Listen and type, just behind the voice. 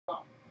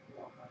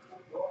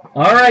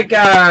Alright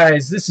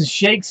guys, this is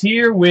Shakes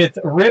here with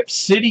Rip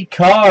City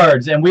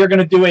Cards, and we are going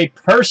to do a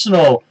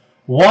personal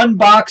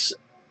one-box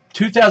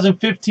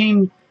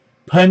 2015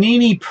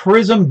 Panini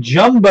Prizm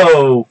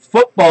Jumbo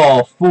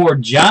football for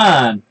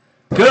John.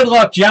 Good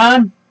luck,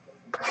 John.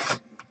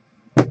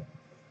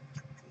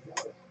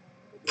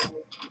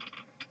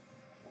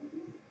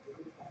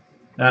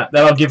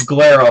 That'll give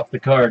glare off the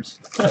cards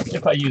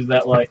if I use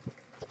that light.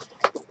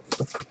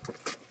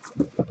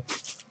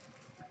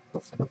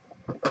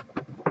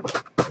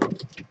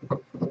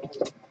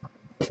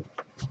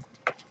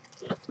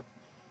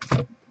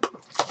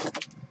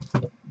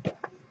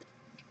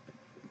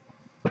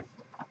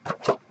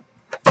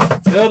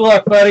 Good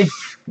luck, buddy.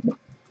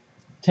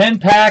 10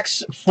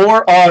 packs,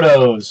 4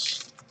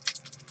 autos.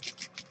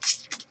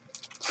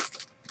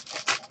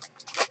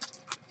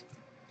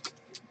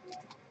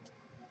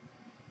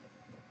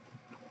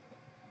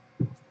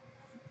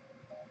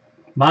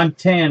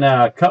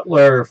 Montana,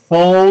 Cutler,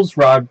 Foles,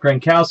 Rob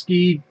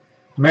Gronkowski,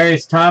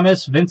 Marius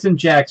Thomas, Vincent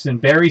Jackson,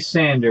 Barry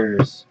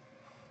Sanders.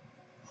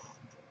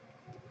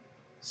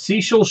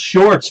 Cecil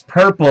Shorts,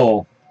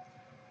 purple.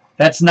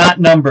 That's not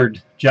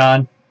numbered,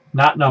 John.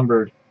 Not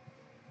numbered.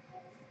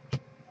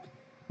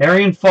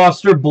 Arian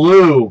Foster,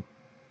 blue.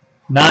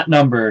 Not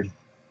numbered.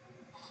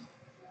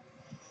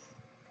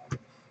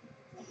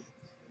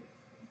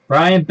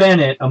 Brian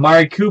Bennett,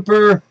 Amari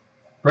Cooper,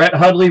 Brett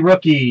Hundley,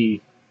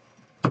 rookie.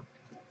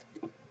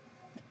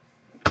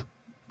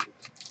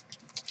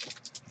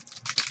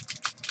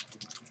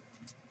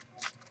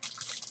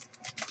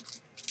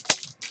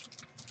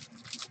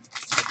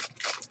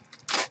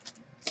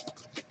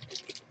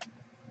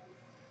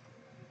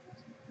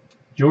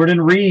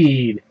 Jordan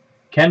Reed,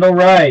 Kendall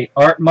Wright,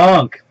 Art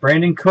Monk,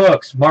 Brandon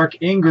Cooks, Mark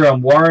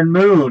Ingram, Warren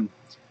Moon,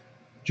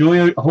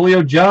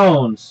 Julio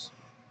Jones,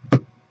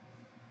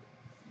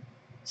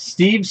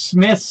 Steve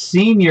Smith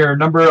Sr.,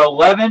 number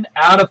 11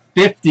 out of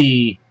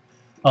 50.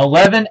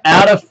 11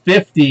 out of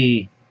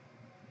 50.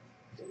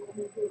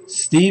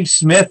 Steve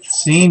Smith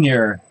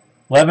Sr.,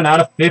 11 out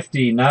of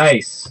 50.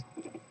 Nice.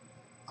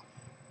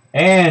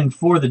 And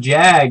for the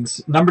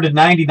Jags, number to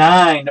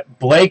 99,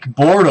 Blake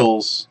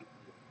Bortles.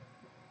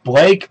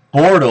 Blake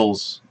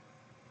Bortles.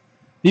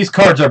 These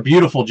cards are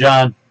beautiful,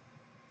 John.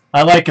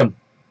 I like them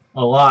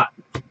a lot.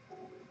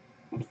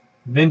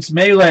 Vince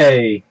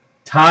Melee,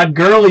 Todd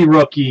Gurley,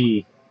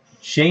 rookie.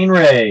 Shane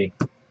Ray.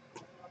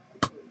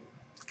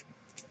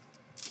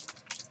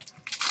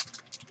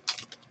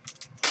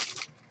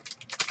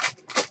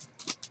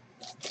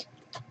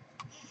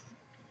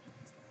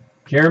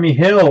 Jeremy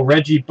Hill,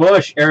 Reggie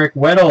Bush, Eric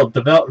Weddle,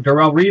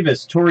 Darrell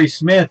Revis, Torrey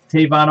Smith,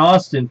 Tavon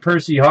Austin,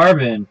 Percy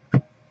Harvin.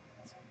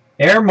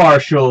 Air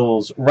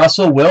Marshals,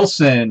 Russell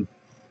Wilson.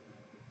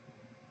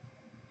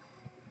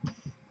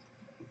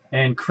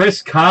 And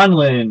Chris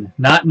Conlon,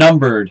 not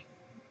numbered.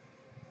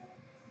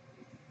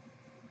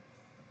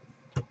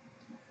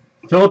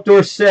 Philip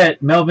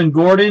Dorsett, Melvin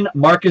Gordon,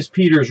 Marcus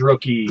Peters,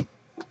 rookie.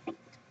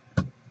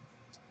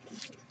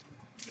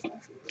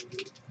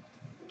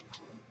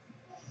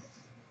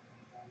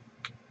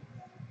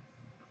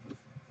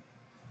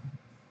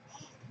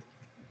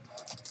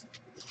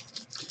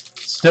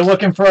 Still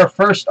looking for our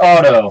first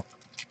auto.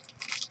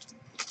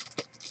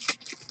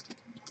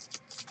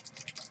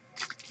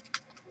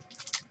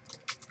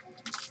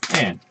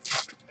 Man,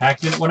 pack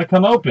didn't want to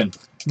come open.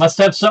 Must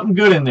have something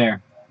good in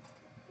there.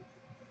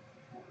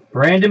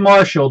 Brandon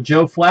Marshall,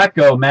 Joe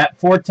Flacco, Matt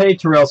Forte,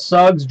 Terrell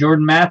Suggs,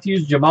 Jordan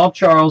Matthews, Jamal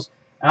Charles,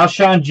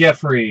 Alshon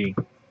Jeffrey.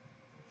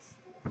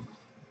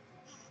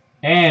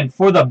 And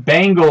for the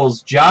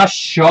Bengals, Josh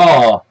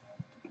Shaw,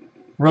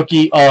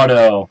 rookie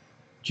auto.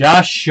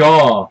 Josh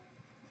Shaw.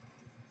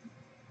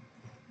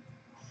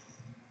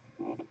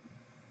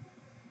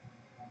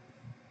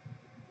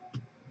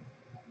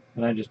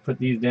 And I just put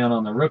these down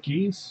on the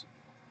rookies.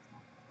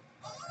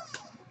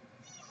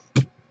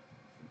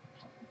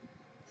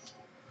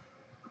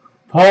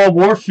 Paul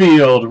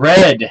Warfield,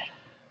 red,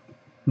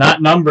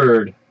 not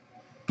numbered.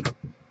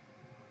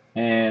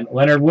 And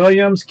Leonard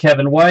Williams,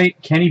 Kevin White,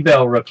 Kenny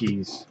Bell,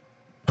 rookies.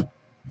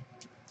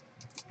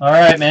 All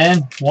right,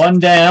 man, one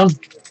down.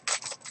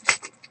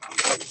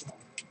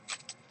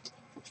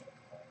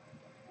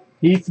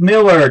 Heath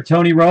Miller,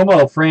 Tony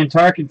Romo, Fran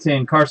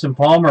Tarkenton, Carson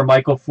Palmer,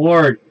 Michael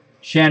Ford,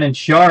 Shannon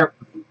Sharp.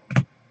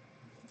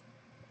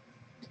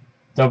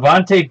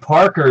 Devontae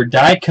Parker,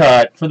 die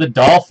cut for the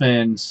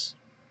Dolphins.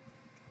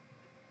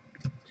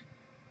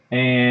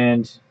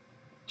 And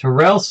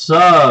Terrell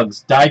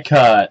Suggs, die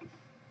cut.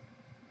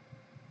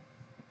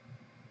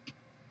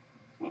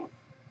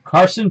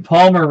 Carson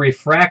Palmer,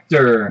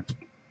 refractor.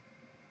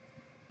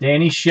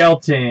 Danny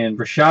Shelton,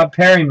 Rashad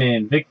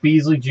Perryman, Vic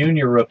Beasley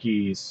Jr.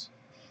 rookies.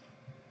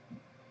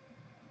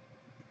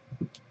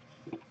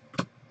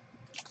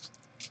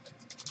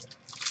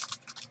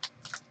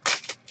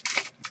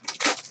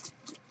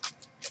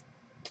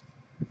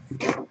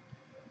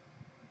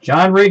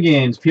 John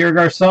Riggins, Pierre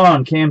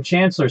Garçon, Cam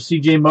Chancellor,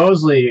 C.J.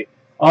 Mosley,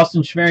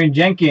 Austin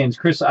Swearinger-Jenkins,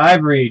 Chris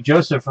Ivory,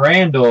 Joseph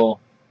Randall.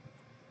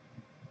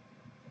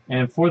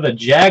 And for the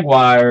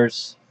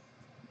Jaguars,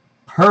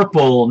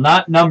 purple,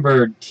 not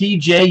numbered,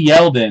 T.J.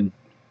 Yeldon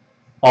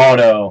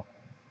auto.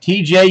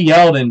 T.J.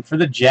 Yeldon for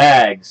the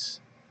Jags.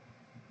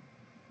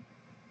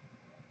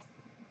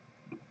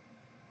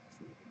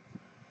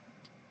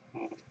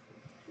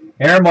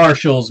 Air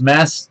Marshals,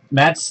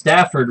 Matt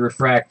Stafford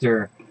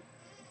refractor.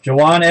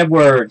 Jawan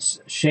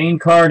Edwards, Shane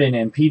Carden,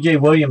 and P.J.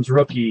 Williams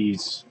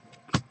rookies.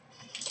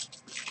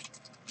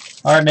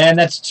 All right, man,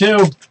 that's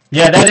 2.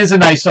 Yeah, that is a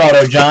nice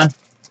auto, John.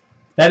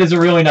 That is a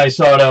really nice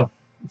auto.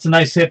 It's a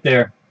nice hit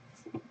there.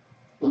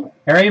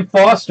 Arian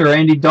Foster,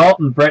 Andy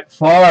Dalton, Brett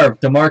Favre,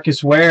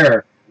 DeMarcus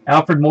Ware,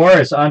 Alfred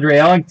Morris, Andre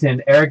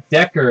Ellington, Eric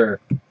Decker.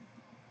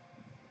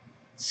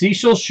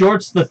 Cecil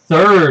Shorts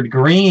III,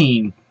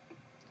 green.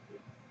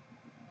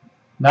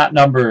 Not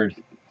numbered.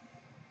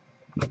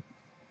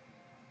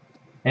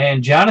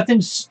 And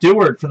Jonathan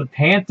Stewart for the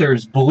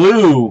Panthers,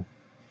 blue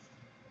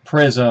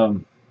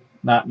Prizm.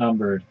 Not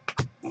numbered.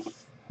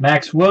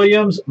 Max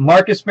Williams,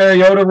 Marcus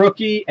Mariota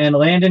rookie, and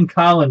Landon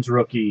Collins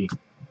rookie.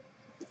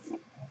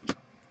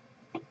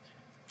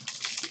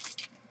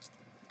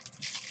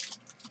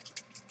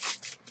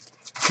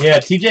 Yeah,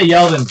 T.J.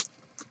 Yeldon.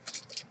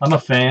 I'm a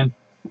fan.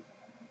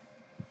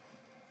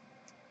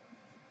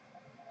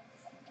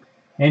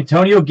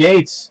 Antonio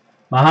Gates,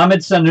 Mohamed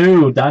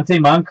Sanu, Dante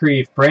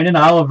Moncrief, Brandon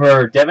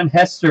Oliver, Devin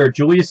Hester,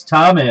 Julius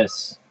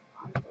Thomas.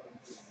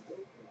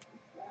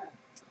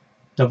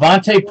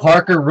 Devontae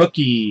Parker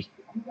rookie.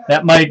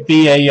 That might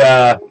be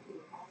a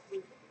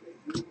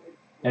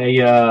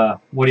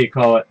what do you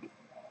call it?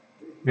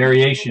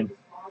 Variation.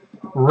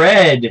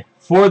 Red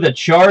for the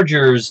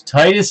Chargers,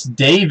 Titus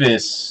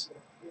Davis.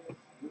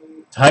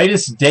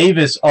 Titus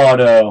Davis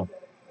auto.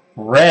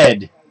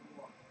 Red.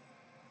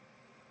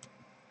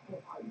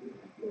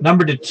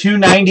 Number to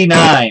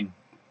 299.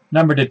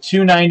 Number to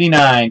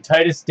 299.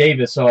 Titus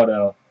Davis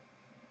auto.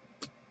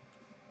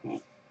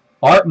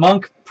 Art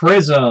Monk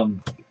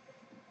Prizm.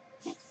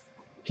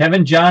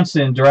 Kevin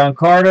Johnson, Duron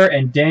Carter,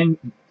 and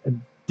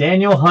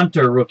Daniel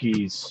Hunter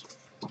rookies.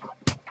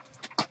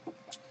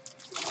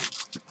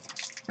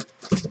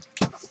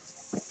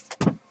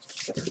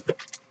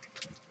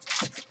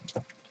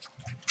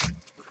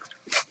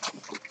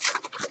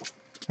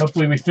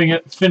 Hopefully we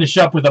finish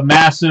up with a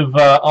massive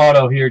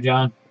auto here,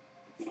 John.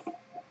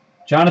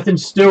 Jonathan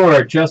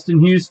Stewart, Justin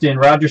Houston,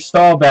 Roger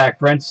Staubach,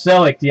 Brent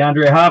Selleck,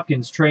 DeAndre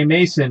Hopkins, Trey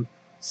Mason,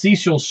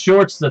 Cecil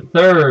Shorts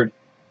III,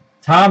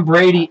 Tom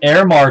Brady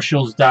Air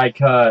Marshals die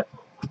cut,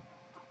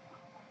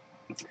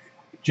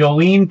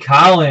 Jolene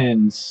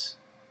Collins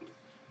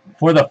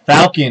for the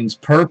Falcons,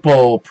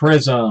 purple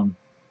Prizm.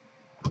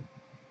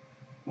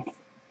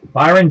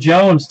 Byron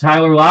Jones,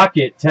 Tyler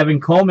Lockett,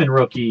 Tevin Coleman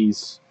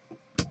rookies.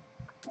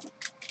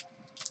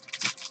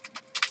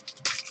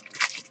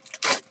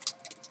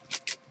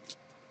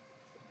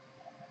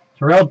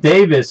 Terrell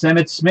Davis,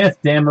 Emmitt Smith,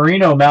 Dan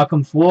Marino,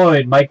 Malcolm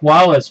Floyd, Mike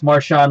Wallace,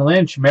 Marshawn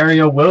Lynch,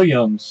 Mario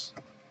Williams.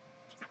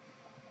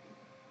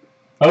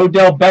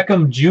 Odell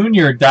Beckham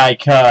Jr. die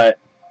cut.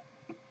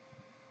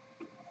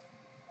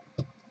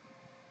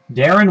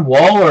 Darren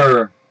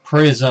Waller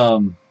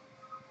Prizm.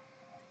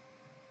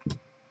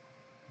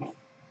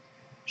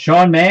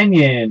 Sean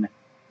Mannion.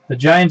 The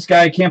Giants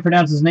guy, I can't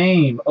pronounce his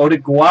name.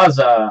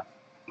 Odigwaza.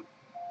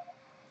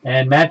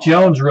 And Matt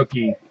Jones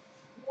rookie.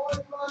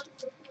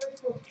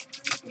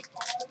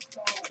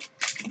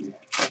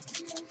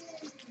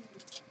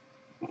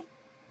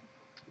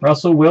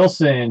 Russell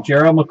Wilson,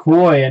 Gerald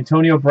McCoy,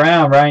 Antonio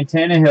Brown, Ryan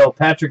Tannehill,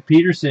 Patrick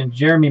Peterson,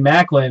 Jeremy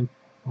Maclin,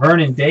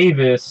 Vernon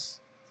Davis,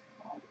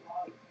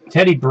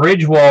 Teddy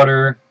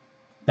Bridgewater,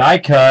 die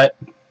cut.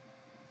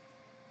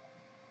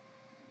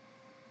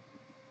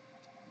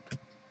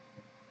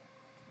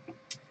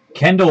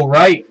 Kendall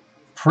Wright,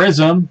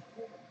 Prizm.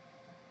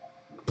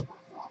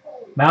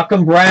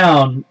 Malcolm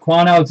Brown,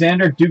 Quan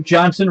Alexander, Duke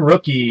Johnson,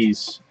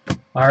 rookies.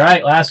 All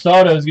right, last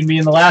auto is going to be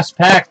in the last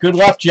pack. Good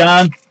luck,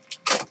 John.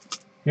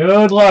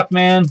 Good luck,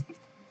 man.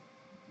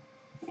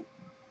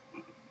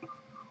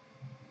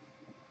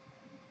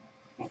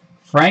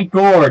 Frank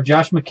Gore,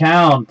 Josh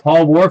McCown,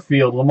 Paul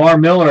Warfield, Lamar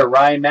Miller,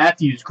 Ryan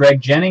Matthews,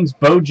 Greg Jennings,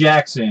 Bo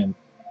Jackson.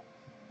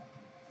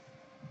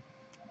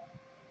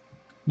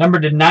 Number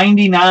to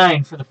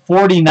 99 for the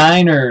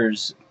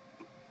 49ers,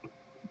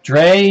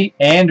 Dre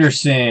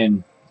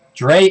Anderson.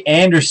 Dre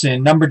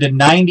Anderson, number to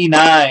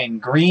 99,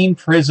 green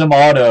Prizm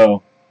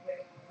auto.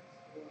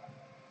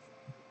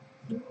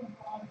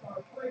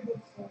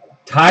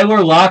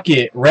 Tyler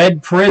Lockett,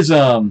 red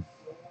Prizm.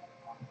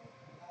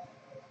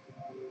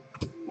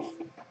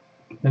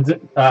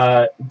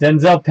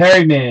 Denzel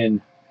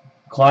Perryman,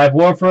 Clive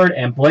Warford,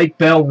 and Blake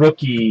Bell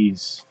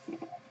rookies.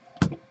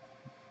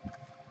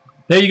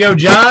 There you go,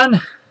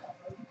 John.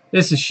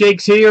 This is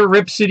Shakes here,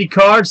 Rip City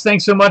Cards.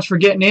 Thanks so much for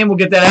getting in. We'll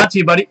get that out to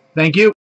you, buddy. Thank you.